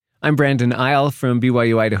I'm Brandon Isle from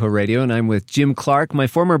BYU Idaho Radio, and I'm with Jim Clark, my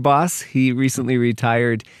former boss. He recently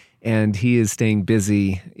retired, and he is staying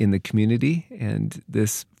busy in the community. And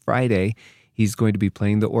this Friday, he's going to be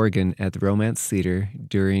playing the organ at the Romance Theater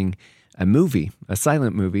during a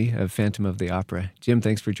silent movie of Phantom of the Opera. Jim,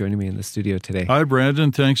 thanks for joining me in the studio today. Hi,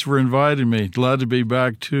 Brandon. Thanks for inviting me. Glad to be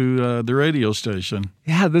back to the radio station.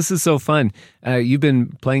 Yeah, this is so fun. You've been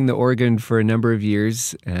playing the organ for a number of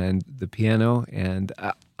years and the piano, and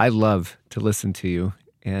I love to listen to you.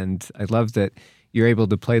 And I love that you're able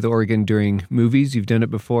to play the organ during movies. You've done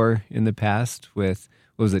it before in the past with,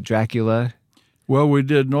 what was it, Dracula? Well, we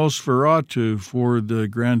did Nosferatu for the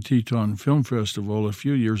Grand Teton Film Festival a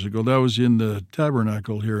few years ago. That was in the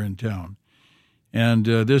Tabernacle here in town. And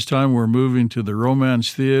this time we're moving to the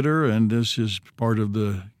Romance Theater, and this is part of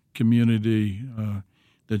the community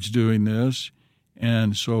that's doing this.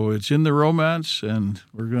 And so it's in the Romance, and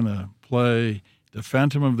we're going to play the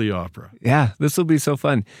Phantom of the Opera. Yeah, this will be so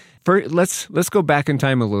fun. Let's go back in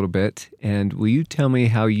time a little bit, and will you tell me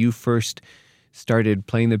how you first started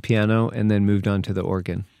playing the piano and then moved on to the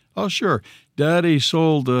organ? Oh, sure. Daddy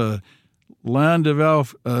sold an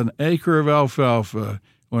acre of alfalfa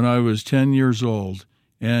when I was 10 years old,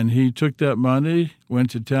 and he took that money, went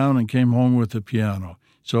to town, and came home with the piano.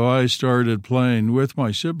 So I started playing with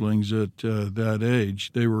my siblings at that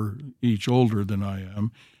age. They were each older than I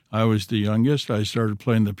am. I was the youngest. I started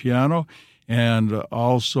playing the piano. And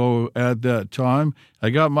also at that time, I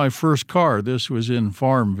got my first car. This was in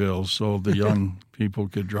Farmville, so the young people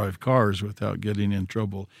could drive cars without getting in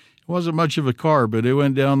trouble. It wasn't much of a car, but it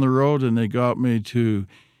went down the road, and they got me to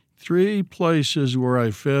 3 places where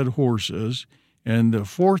I fed horses. And the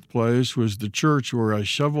 4th place was the church where I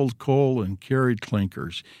shoveled coal and carried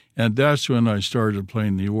clinkers. And that's when I started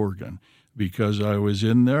playing the organ, because I was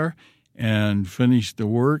in there and finished the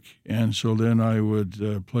work. And so then I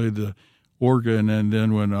would play the organ, and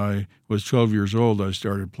then when I was 12 years old, I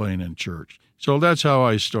started playing in church. So that's how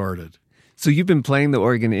I started. So you've been playing the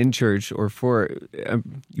organ in church, or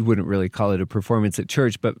you wouldn't really call it a performance at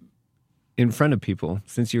church, but in front of people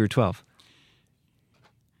since you were 12.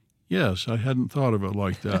 Yes, I hadn't thought of it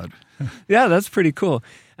like that. Yeah, that's pretty cool.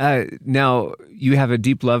 Now, you have a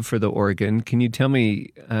deep love for the organ. Can you tell me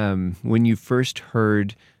when you first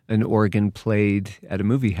heard an organ played at a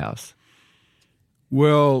movie house?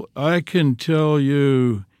 Well, I can tell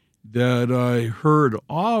you that I heard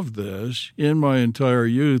of this in my entire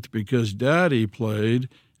youth because Daddy played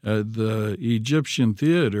at the Egyptian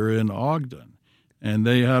Theater in Ogden, and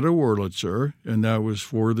they had a Wurlitzer, and that was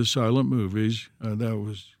for the silent movies. That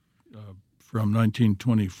was from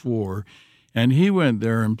 1924, and he went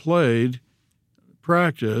there and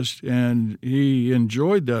practiced, and he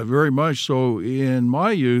enjoyed that very much so in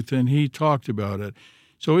my youth, and he talked about it.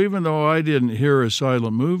 So even though I didn't hear a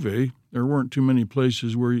silent movie, there weren't too many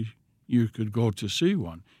places where you could go to see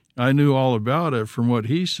one. I knew all about it from what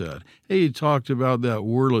he said. He talked about that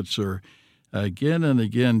Wurlitzer again and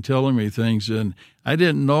again, telling me things, and I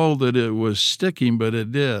didn't know that it was sticking, but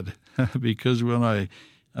it did, because when I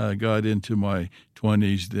got into my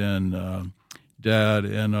 20s, then Dad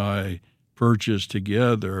and I purchased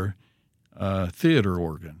together a theater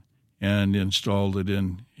organ and installed it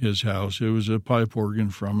in his house. It was a pipe organ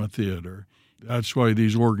from a theater. That's why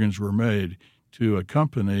these organs were made, to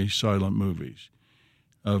accompany silent movies.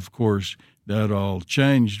 Of course, that all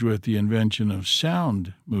changed with the invention of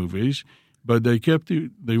sound movies, but they kept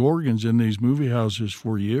the organs in these movie houses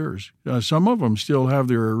for years. Some of them still have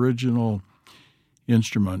their original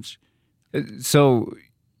instruments. So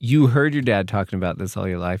you heard your dad talking about this all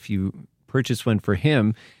your life. You purchased one for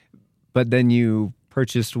him, but then you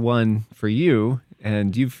purchased one for you,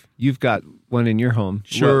 and you've got one in your home.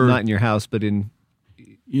 Sure. Well, not in your house, but in...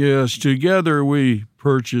 Yes, together we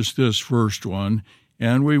purchased this first one,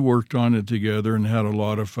 and we worked on it together and had a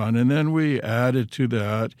lot of fun. And then we added to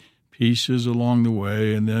that pieces along the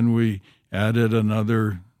way, and then we added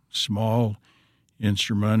another small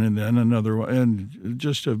instrument and then another one, and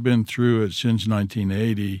just have been through it since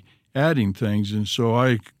 1980, adding things. And so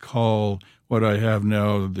I call what I have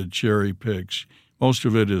now the cherry picks. Most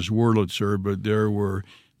of it is Wurlitzer, but there were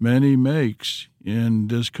many makes in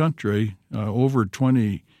this country, over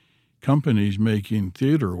 20 companies making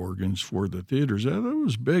theater organs for the theaters. That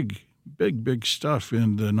was big stuff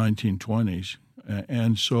in the 1920s.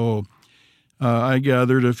 And so I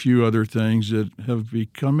gathered a few other things that have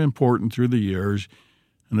become important through the years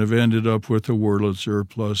and have ended up with the Wurlitzer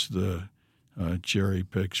plus the cherry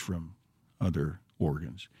picks from other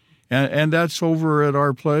organs. And that's over at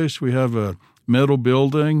our place. We have a metal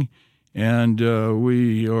building, and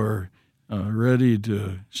we are ready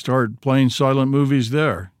to start playing silent movies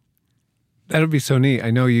there. That'll be so neat.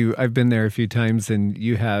 I know I've been there a few times, and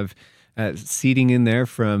you have seating in there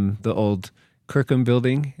from the old Kirkham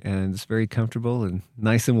building, and it's very comfortable and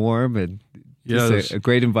nice and warm, and just a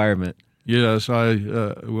great environment. Yes, I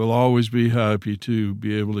will always be happy to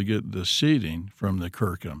be able to get the seating from the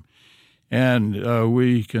Kirkham. And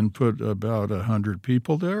we can put about 100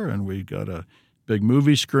 people there, and we've got a big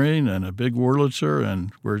movie screen and a big Wurlitzer,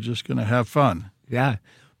 and we're just going to have fun. Yeah.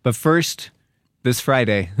 But first, this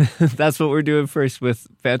Friday, that's what we're doing first with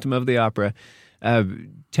Phantom of the Opera.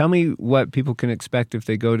 Tell me what people can expect if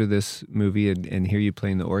they go to this movie and hear you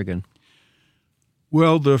playing the organ.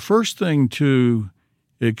 Well, the first thing to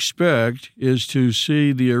expect is to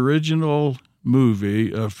see the original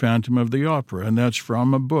movie of Phantom of the Opera, and that's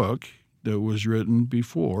from a book that was written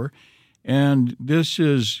before. And this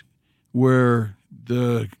is where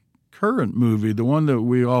the current movie, the one that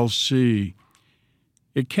we all see,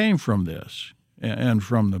 it came from this and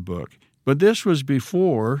from the book. But this was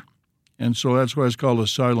before, and so that's why it's called a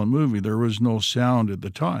silent movie. There was no sound at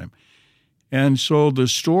the time. And so the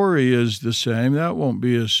story is the same. That won't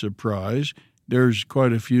be a surprise. There's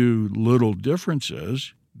quite a few little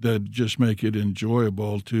differences that just make it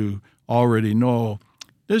enjoyable to already know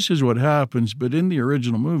this is what happens, but in the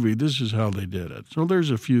original movie, this is how they did it. So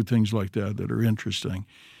there's a few things like that are interesting.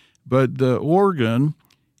 But the organ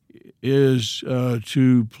is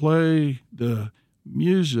to play the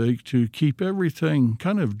music to keep everything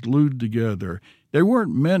kind of glued together. They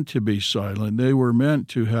weren't meant to be silent. They were meant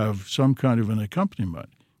to have some kind of an accompaniment.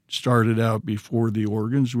 Started out before the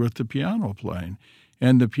organs with the piano playing.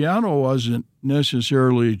 And the piano wasn't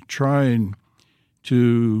necessarily trying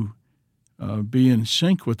to be in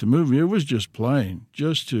sync with the movie. It was just playing,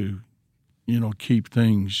 just to, keep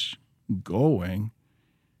things going,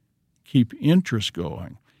 keep interest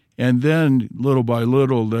going. And then little by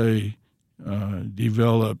little, they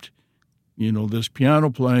developed, this piano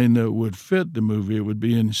playing that would fit the movie. It would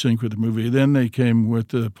be in sync with the movie. Then they came with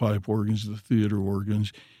the pipe organs, the theater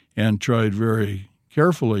organs, and tried very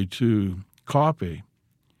carefully to copy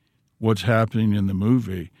what's happening in the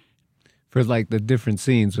movie. For like the different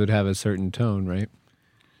scenes would have a certain tone, right?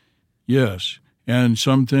 Yes. And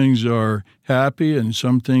some things are happy and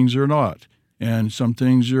some things are not. And some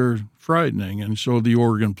things are frightening. And so the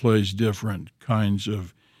organ plays different kinds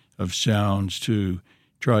of sounds to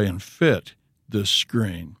try and fit the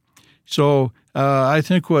screen. So I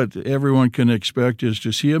think what everyone can expect is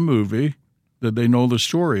to see a movie that they know the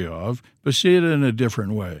story of, but see it in a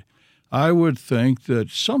different way. I would think that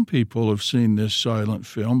some people have seen this silent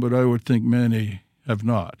film, but I would think many have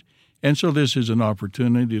not. And so this is an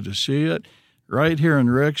opportunity to see it right here in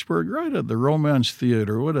Rexburg, right at the Romance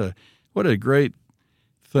Theater. What a great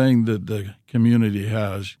thing that the community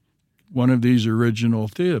has. One of these original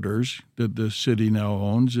theaters that the city now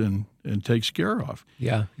owns and takes care of.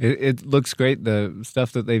 Yeah, it looks great. The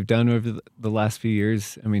stuff that they've done over the last few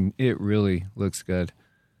years, I mean, it really looks good.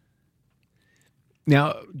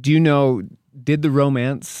 Now, do you know, did the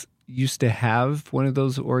Romance used to have one of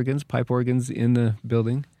those organs, pipe organs, in the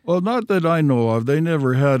building? Well, not that I know of. They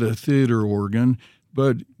never had a theater organ,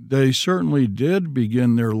 but they certainly did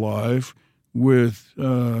begin their life with,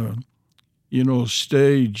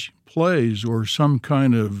 stage plays or some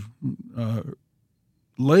kind of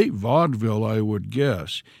late vaudeville, I would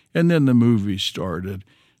guess. And then the movies started.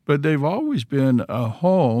 But they've always been a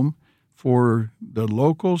home for the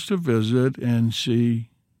locals to visit and see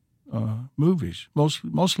movies,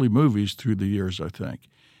 mostly movies through the years, I think.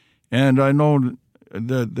 And I know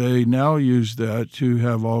that they now use that to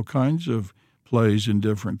have all kinds of plays and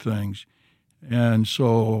different things. And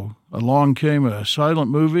so along came a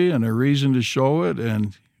silent movie and a reason to show it,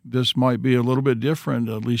 and this might be a little bit different,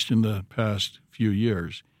 at least in the past few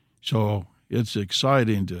years. So it's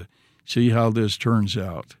exciting to see how this turns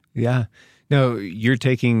out. Yeah. Now, you're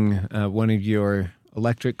taking one of your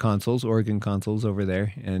electric consoles, organ consoles over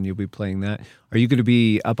there, and you'll be playing that. Are you going to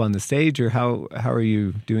be up on the stage, or how are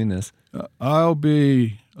you doing this? I'll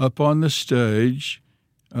be up on the stage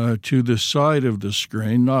to the side of the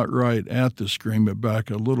screen, not right at the screen, but back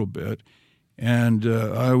a little bit. And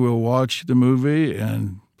I will watch the movie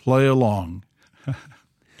and play along.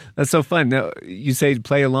 That's so fun. Now, you say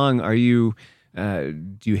play along. Are you...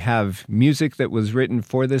 do you have music that was written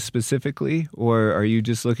for this specifically, or are you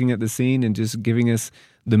just looking at the scene and just giving us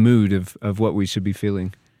the mood of what we should be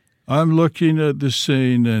feeling? I'm looking at the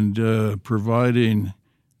scene and providing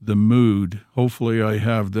the mood. Hopefully I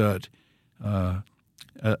have that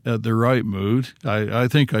at the right mood. I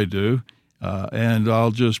think I do. And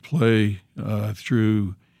I'll just play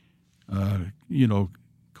through,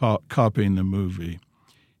 copying the movie.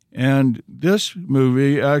 And this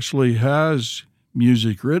movie actually has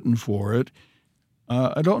music written for it.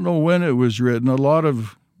 I don't know when it was written. A lot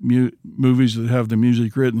of movies that have the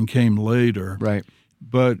music written came later. Right.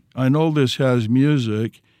 But I know this has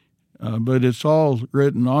music, but it's all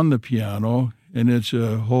written on the piano, and it's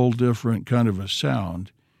a whole different kind of a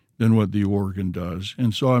sound than what the organ does.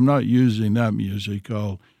 And so I'm not using that music.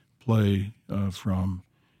 I'll play from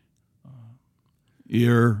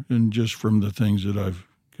ear and just from the things that I've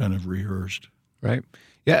kind of rehearsed. Right.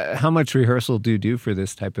 Yeah. How much rehearsal do you do for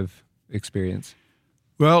this type of experience?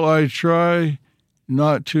 Well, I try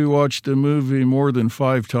not to watch the movie more than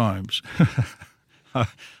 5 times. I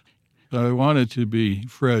want it to be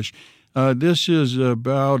fresh. This is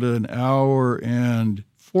about an hour and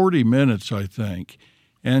 40 minutes, I think.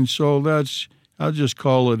 And so I'll just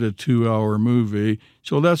call it a 2-hour movie.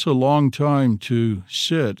 So that's a long time to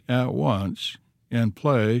sit at once and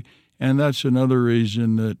play. And that's another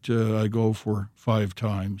reason that I go for 5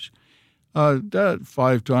 times. That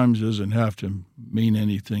 5 times doesn't have to mean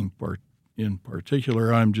anything in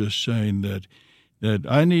particular. I'm just saying that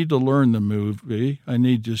I need to learn the movie. I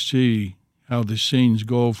need to see how the scenes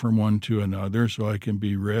go from one to another so I can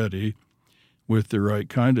be ready with the right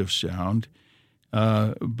kind of sound.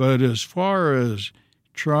 But as far as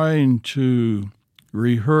trying to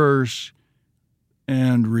rehearse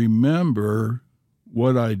and remember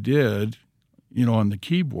what I did, on the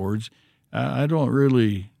keyboards, I don't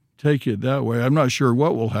really take it that way. I'm not sure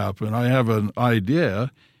what will happen. I have an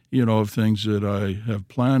idea, of things that I have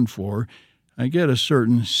planned for. I get a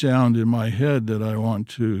certain sound in my head that I want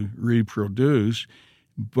to reproduce,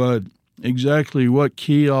 but exactly what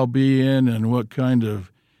key I'll be in and what kind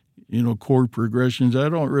of, chord progressions, I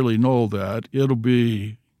don't really know that. It'll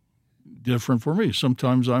be different for me.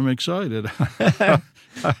 Sometimes I'm excited.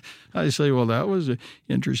 I say, well, that was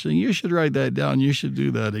interesting. You should write that down. You should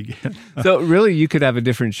do that again. So really, you could have a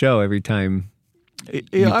different show every time you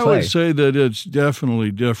play. I would say that it's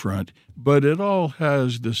definitely different, but it all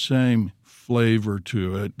has the same flavor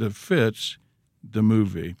to it that fits the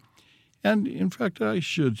movie. And in fact, I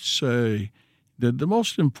should say that the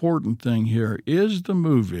most important thing here is the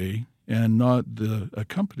movie and not the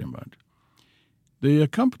accompaniment. The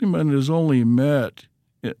accompaniment is only meant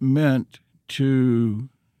to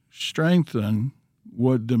strengthen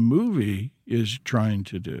what the movie is trying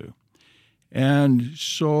to do. And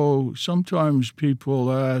so sometimes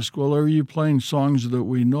people ask, well, are you playing songs that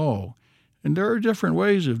we know? And there are different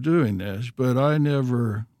ways of doing this, but I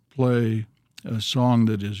never play a song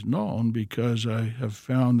that is known because I have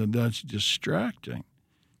found that that's distracting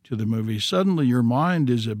to the movie. Suddenly your mind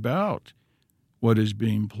is about what is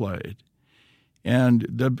being played. And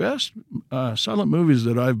the best silent movies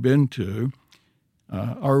that I've been to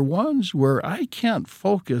are ones where I can't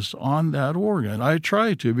focus on that organ. I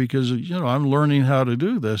try to because, I'm learning how to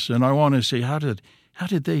do this, and I want to see how did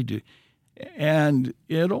they do. And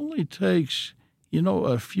it only takes,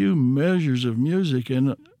 a few measures of music,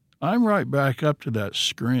 and I'm right back up to that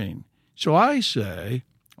screen. So I say,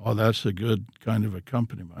 oh, that's a good kind of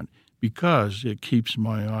accompaniment because it keeps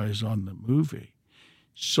my eyes on the movie.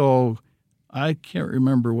 So I can't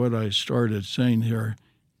remember what I started saying here,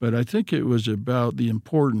 but I think it was about the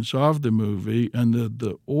importance of the movie and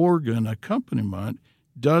the organ accompaniment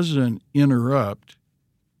doesn't interrupt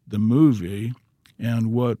the movie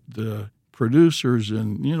and what the producers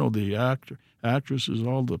and, the actresses,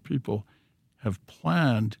 all the people have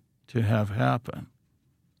planned to have happen.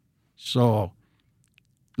 So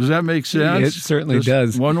does that make sense? It certainly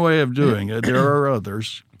does. One way of doing it. There are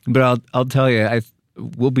others. But I'll tell you,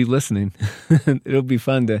 we'll be listening. It'll be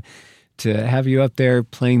fun to have you up there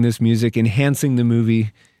playing this music, enhancing the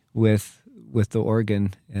movie with the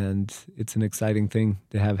organ, and it's an exciting thing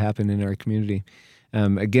to have happen in our community.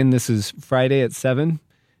 Again, this is Friday at 7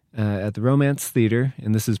 at the Romance Theater,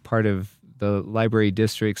 and this is part of the Library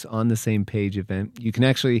District's On the Same Page event. You can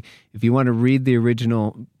actually, if you want to read the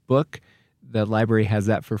original book, the library has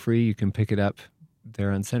that for free. You can pick it up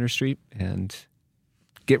there on Center Street and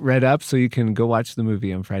get read up so you can go watch the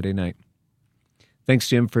movie on Friday night. Thanks,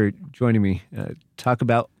 Jim, for joining me. Talk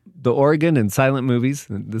about the organ and silent movies.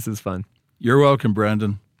 This is fun. You're welcome,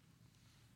 Brandon.